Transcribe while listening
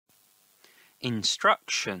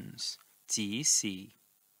Instructions 即示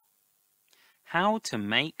How to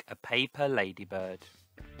make a paper ladybird.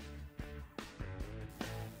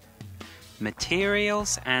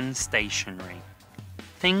 Materials and stationery.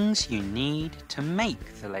 Things you need to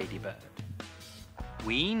make the ladybird.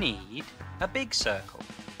 We need a big circle,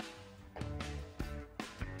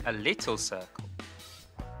 a little circle,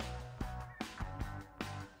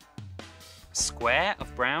 a square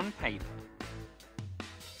of brown paper,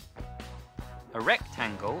 a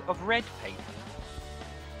rectangle of red paper,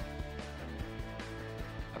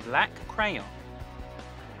 a black crayon,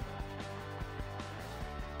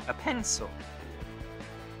 a pencil,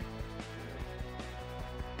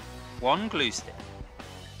 one glue stick,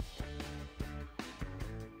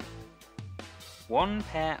 one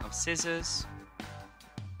pair of scissors,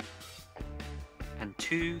 and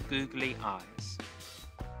 2 googly eyes.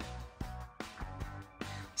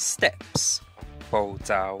 Steps 步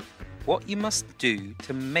驟 What you must do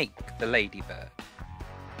to make the ladybird.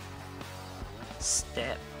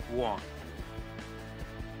 Step 1.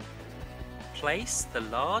 Place the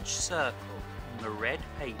large circle on the red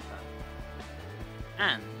paper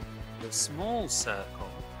and the small circle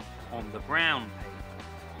on the brown paper.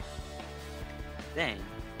 Then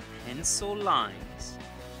pencil lines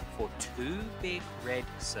for 2 big red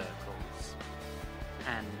circles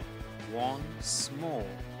and 1 small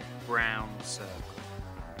brown circle.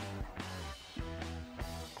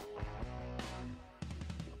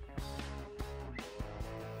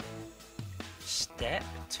 Step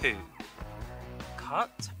 2.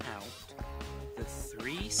 Cut out the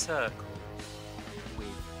 3 circles with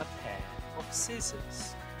a pair of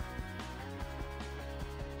scissors.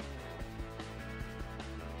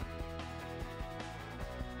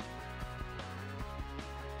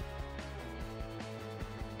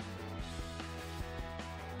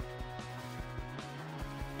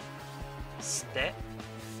 Step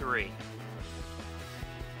 3.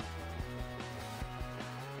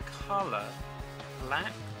 Color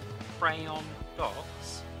black crayon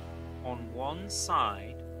dots on one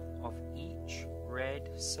side of each red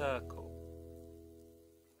circle.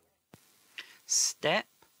 Step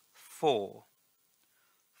 4.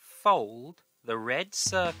 Fold the red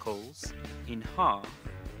circles in half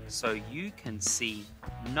so you can see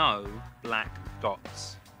no black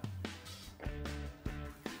dots.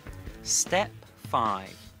 Step 5.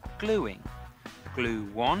 Gluing. Glue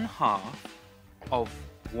 1/2 of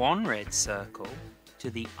one red circle to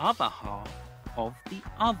the other half of the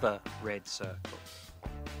other red circle.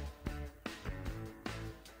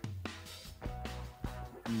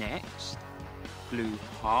 Next, glue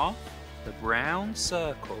half the brown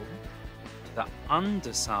circle to the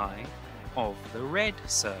underside of the red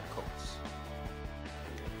circles.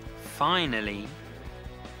 Finally,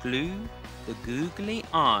 glue the googly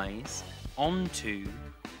eyes onto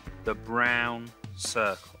the brown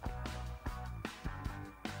circle.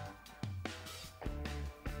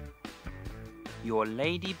 Your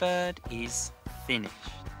ladybird is finished.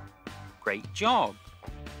 Great job!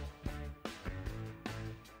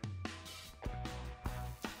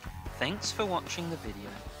 Thanks for watching the video.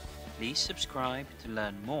 Please subscribe to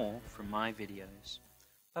learn more from my videos.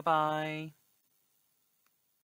 Bye-bye.